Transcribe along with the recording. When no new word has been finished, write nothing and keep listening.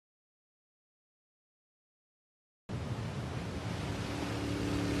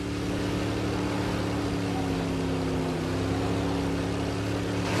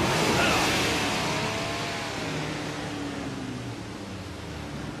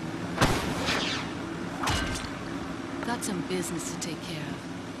got some business to take care of.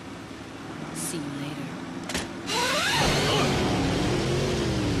 See you later.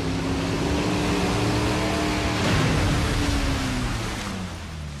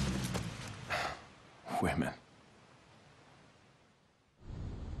 Women.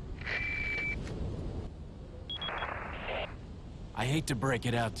 I hate to break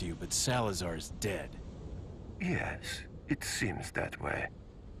it out to you, but Salazar's dead. Yes, it seems that way.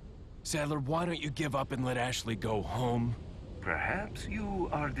 Sadler, why don't you give up and let Ashley go home? Perhaps you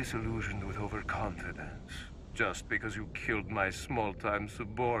are disillusioned with overconfidence, just because you killed my small-time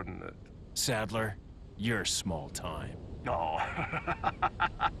subordinate. Sadler, you're small time. Oh.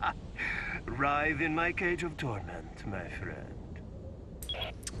 Writhe in my cage of torment, my friend.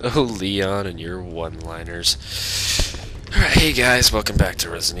 Oh, Leon and your one-liners. Alright, hey guys, welcome back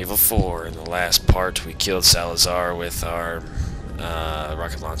to Resident Evil 4. In the last part, we killed Salazar with our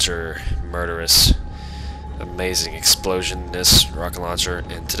rocket launcher, murderous, amazing explosion-ness rocket launcher,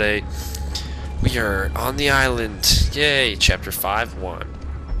 and today we are on the island. Yay, Chapter 5-1.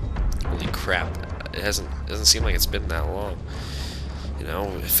 Holy crap, it doesn't seem like it's been that long. You know,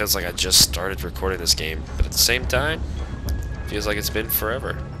 it feels like I just started recording this game, but at the same time, it feels like it's been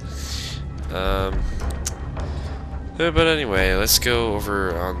forever. But anyway, let's go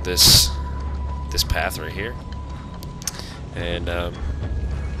over on this path right here, and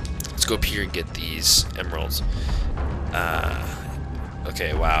let's go up here and get these emeralds.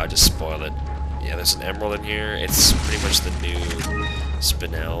 Okay, wow, I just spoiled it. Yeah, there's an emerald in here. It's pretty much the new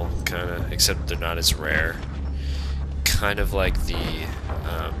Spinel, kinda, except they're not as rare. Kind of like the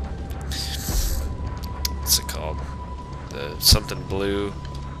what's it called? The something blue.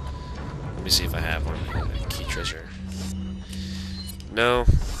 Let me see if I have one. Key treasure. No,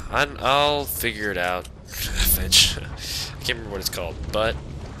 I'll figure it out eventually. I can't remember what it's called, but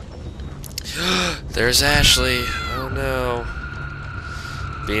there's Ashley. Oh no,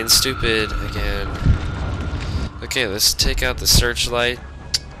 being stupid again. Okay, let's take out the searchlight.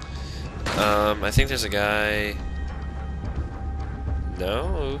 I think there's a guy.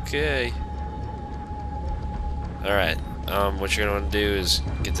 No, okay. All right. What you're gonna want to do is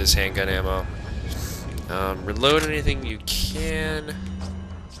get this handgun ammo. Reload anything you can.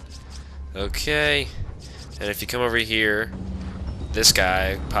 Okay. And if you come over here, this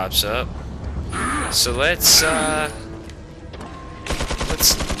guy pops up. So let's not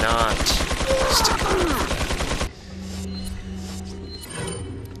stick around for that.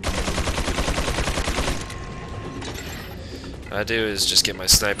 What I do is just get my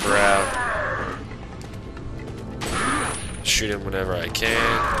sniper out. Shoot him whenever I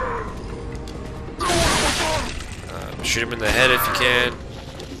can. Shoot him in the head if you can.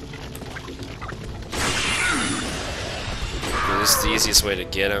 This is the easiest way to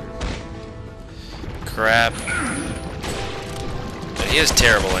get him. Crap. And he has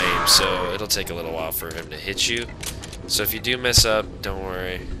terrible aim, so it'll take a little while for him to hit you. So if you do mess up, don't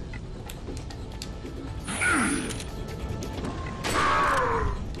worry.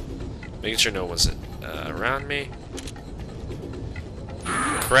 Making sure no one's around me.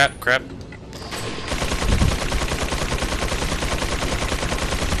 Crap, crap.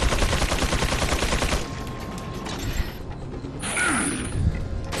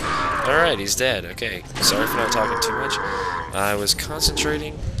 Alright, he's dead. Okay, sorry for not talking too much. I was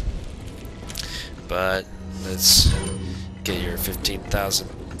concentrating. But let's get your 15,000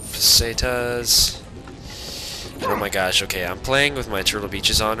 pesetas. Oh my gosh, okay, I'm playing with my Turtle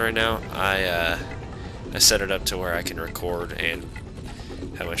Beaches on right now. I set it up to where I can record and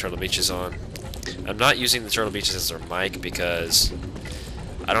have my Turtle Beaches on. I'm not using the Turtle Beaches as their mic because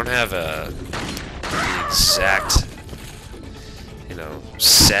I don't have the exact, you know,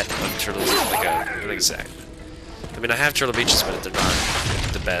 set of Turtle Beaches, like an exact. I mean, I have Turtle Beaches, but they're not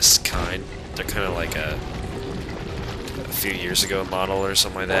the best kind. They're kind of like a few years ago model or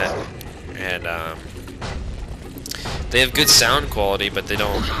something like that, and they have good sound quality, but they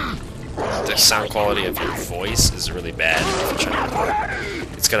don't. The sound quality of your voice is really bad.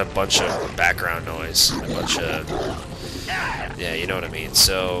 It's got a bunch of background noise, a bunch of, yeah, you know what I mean.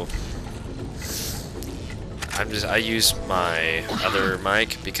 So I use my other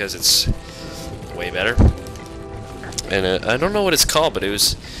mic because it's way better. And I don't know what it's called, but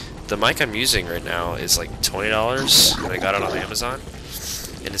the mic I'm using right now is like $20, and I got it on Amazon,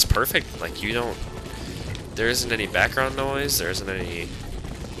 and it's perfect. Like there isn't any background noise, there isn't any,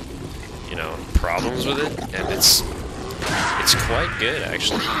 you know, problems with it, and it's quite good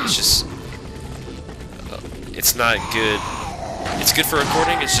actually. It's just it's not good. It's good for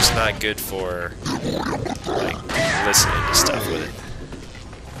recording. It's just not good for like listening to stuff with it.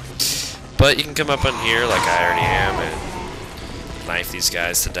 But you can come up on here like I already am and knife these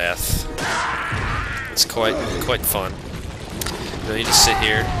guys to death. It's quite fun. You know, you just sit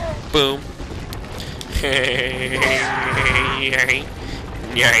here, boom. You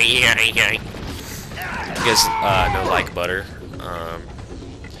guys know like butter.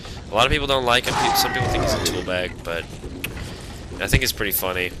 A lot of people don't like him. Some people think he's a tool bag, but I think it's pretty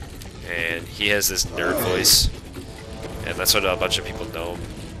funny. And he has this nerd voice, and that's what a bunch of people know him.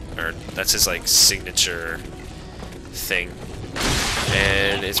 Or that's his like signature thing,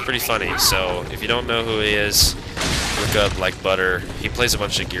 and it's pretty funny. So if you don't know who he is, look up Like Butter. He plays a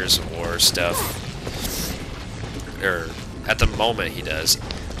bunch of Gears of War stuff, or at the moment he does.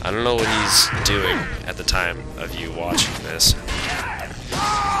 I don't know what he's doing at the time of you watching this.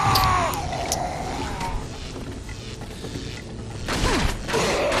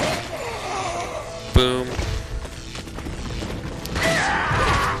 Boom.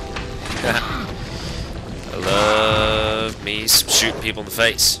 I love me some shooting people in the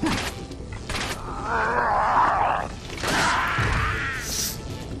face.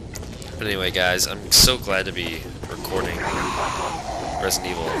 But anyway, guys, I'm so glad to be recording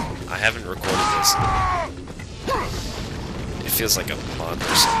Resident Evil. I haven't recorded this. It feels like a month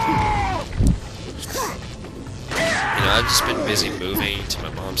or something. You know, I've just been busy moving to my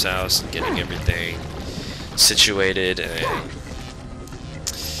mom's house and getting everything situated, and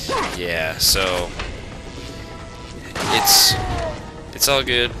yeah, so it's all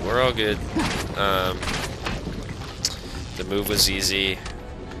good. We're all good. The move was easy,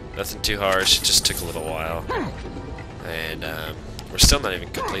 nothing too harsh. It just took a little while, and we're still not even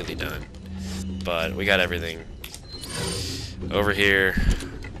completely done, but we got everything over here,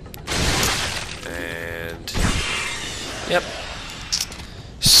 and yep.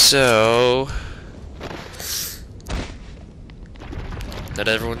 So that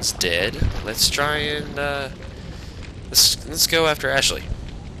everyone's dead, let's try and let's go after Ashley.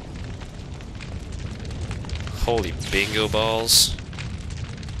 Holy bingo balls.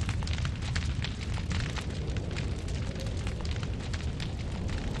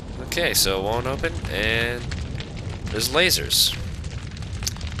 Okay, so it won't open, and there's lasers.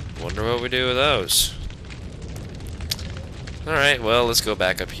 Wonder what we do with those. Alright, well, let's go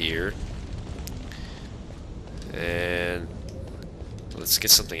back up here. And let's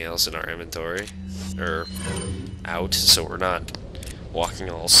get something else in our inventory. Or out, so we're not walking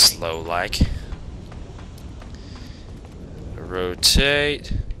all slow like.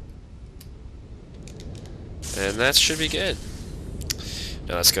 Rotate. And that should be good.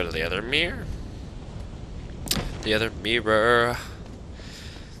 Now let's go to the other mirror. The other mirror.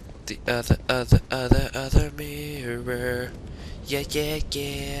 The other mirror. Yeah, yeah,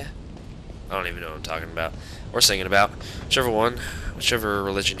 yeah. I don't even know what I'm talking about. Or singing about. Whichever one. Whichever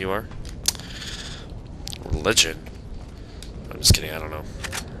religion you are. Religion? I'm just kidding, I don't know.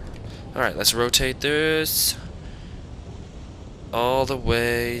 Alright, let's rotate this all the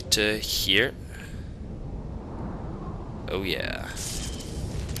way to here. Oh yeah.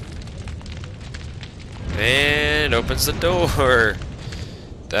 And opens the door.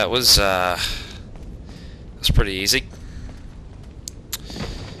 That was pretty easy.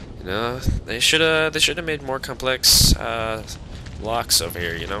 You know, they should have made more complex locks over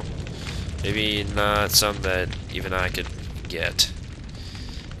here, you know? Maybe not some that even I could get.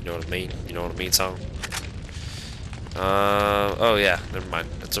 You know what I mean? You know what I mean, song? Oh yeah, never mind.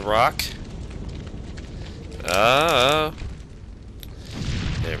 It's a rock. Oh.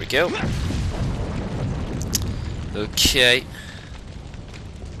 There we go. Okay.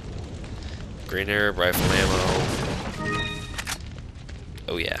 Green herb, rifle ammo.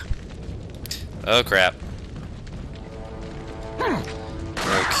 Oh yeah. Oh crap.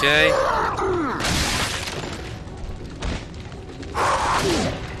 Okay.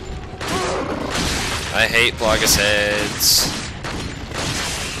 I hate Plagas heads.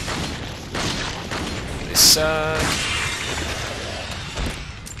 They suck.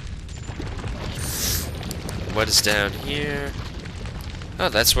 What is down here? Oh,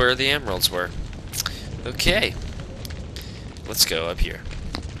 that's where the emeralds were. Okay. Let's go up here.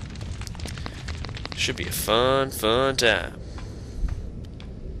 Should be a fun time.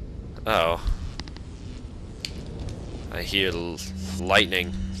 Uh oh. I hear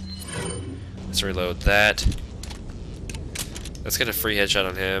lightning. Let's reload that. Let's get a free headshot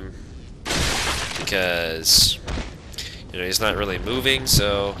on him. Because, you know, he's not really moving,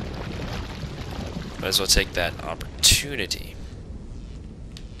 so might as well take that opportunity.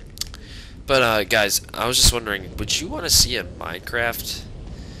 But, guys, I was just wondering, would you want to see a Minecraft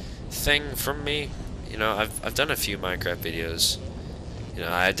thing from me? You know, I've done a few Minecraft videos, You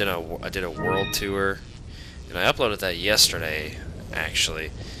know, I did a world tour, and I uploaded that yesterday,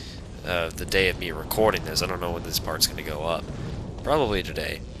 actually, the day of me recording this. I don't know when this part's gonna go up. Probably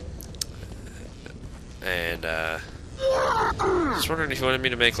today. And just wondering if you wanted me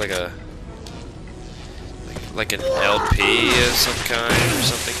to make like a like an LP of some kind or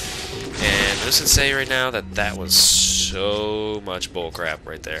something. And I'm just gonna say right now that that was so much bullcrap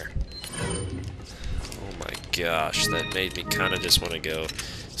right there. Oh my gosh, that made me kind of just want to go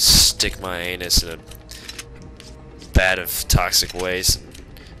stick my anus in a vat of toxic waste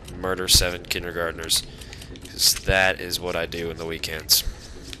and murder 7 kindergartners. Because that is what I do in the weekends.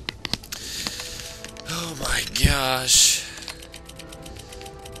 Oh my gosh.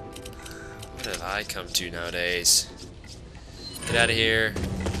 What have I come to nowadays? Get out of here.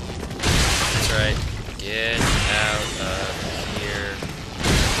 That's right. Get out of here.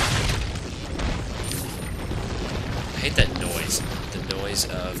 I hate that noise. The noise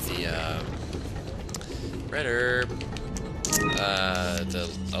of the red herb. The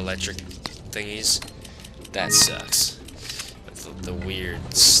electric thingies. That sucks. The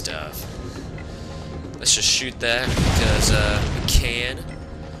weird stuff. Let's just shoot that because we can.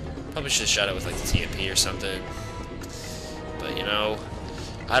 Probably should have shot it with like the TMP or something. But you know,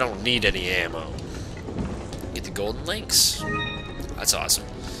 I don't need any ammo. Get the golden links. That's awesome.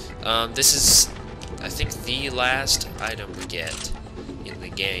 This is, I think, the last item we get in the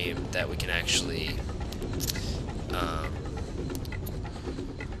game that we can actually,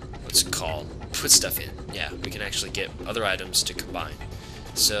 what's it called? Put stuff in. Yeah, we can actually get other items to combine.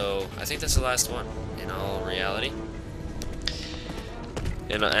 So, I think that's the last one, in all reality.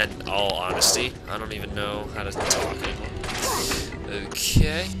 In all honesty, I don't even know how to talk anymore.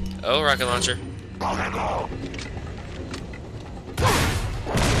 Okay. Oh, rocket launcher.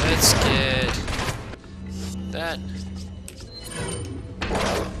 Let's get that.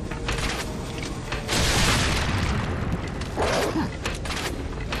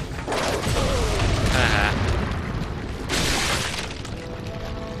 Haha.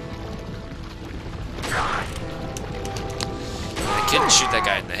 I couldn't shoot that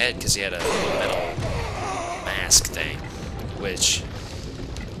guy in the head because he had a metal mask thing, which,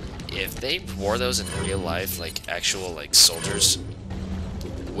 if they wore those in real life, like actual like soldiers,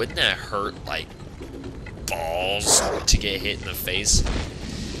 wouldn't that hurt like balls to get hit in the face?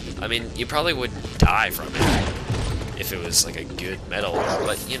 I mean, you probably wouldn't die from it if it was like a good metal,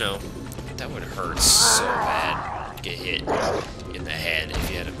 but you know, that would hurt so bad to get hit in the head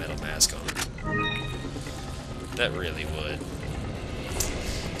if you had a metal mask on. That really would.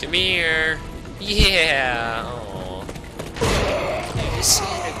 Come here. Yeah. Aww. You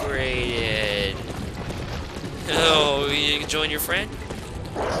disintegrated. Oh, you can join your friend?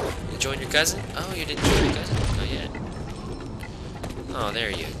 You join your cousin? Oh, you didn't join your cousin? Not yet. Oh,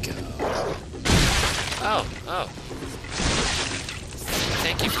 there you go. Oh.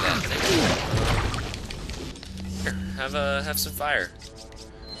 Thank you for that. Thank you. Here, have some fire.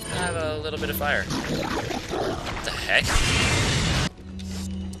 Have a little bit of fire. What the heck?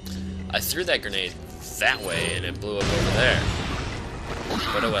 I threw that grenade that way and it blew up over there.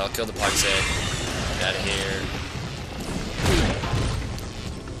 But oh well, kill the pug's head. Get out of here.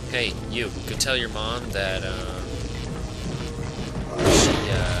 Hey, you, go tell your mom that she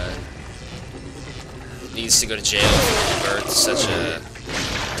needs to go to jail for giving birth to such a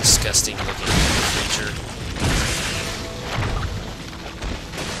disgusting looking creature.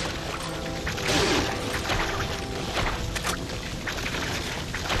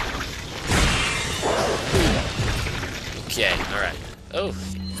 Okay, alright. Oh,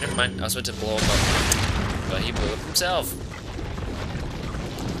 never mind. I was about to blow him up. But he blew up himself.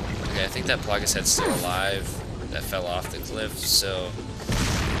 Okay, I think that Plagas head's still alive. That fell off the cliff, so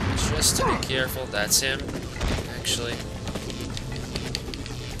just to be careful. That's him, actually.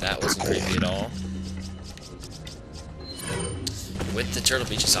 That wasn't creepy at all. With the Turtle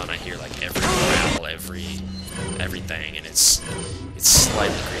Beaches on, I hear like every growl, everything, and it's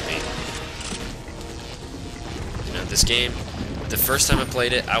slightly creepy. You know, this game, the first time I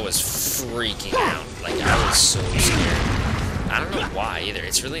played it, I was freaking out. Like, I was so scared. I don't know why either.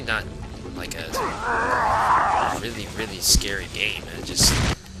 It's really not like a really, really scary game. It just,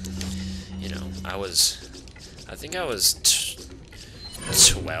 you know, I think I was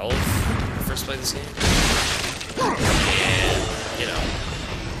 12 when I first played this game. And, you know,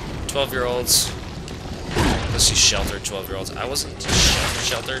 12-year-olds, especially sheltered 12-year-olds. I wasn't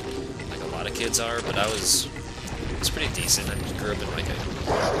sheltered like a lot of kids are, but it's pretty decent. I grew up in like a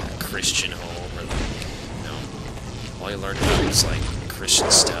Christian home, or like, you know, all you learned about was like Christian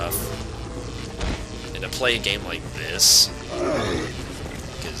stuff. And to play a game like this,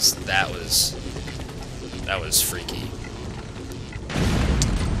 because that was freaky.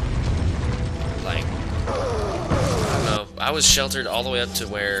 Like, I don't know. I was sheltered all the way up to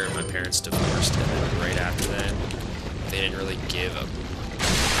where my parents divorced, and then right after that, they didn't really give a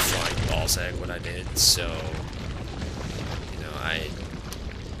flying ballsack what I did, so, you know, I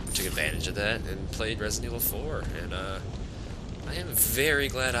took advantage of that and played Resident Evil 4, and I am very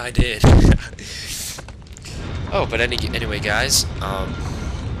glad I did. Oh, but anyway, guys,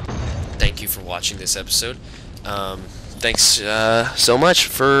 thank you for watching this episode. Thanks so much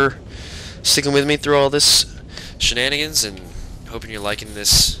for sticking with me through all this shenanigans, and hoping you're liking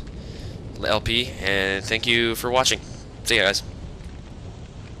this LP, and thank you for watching. See you guys.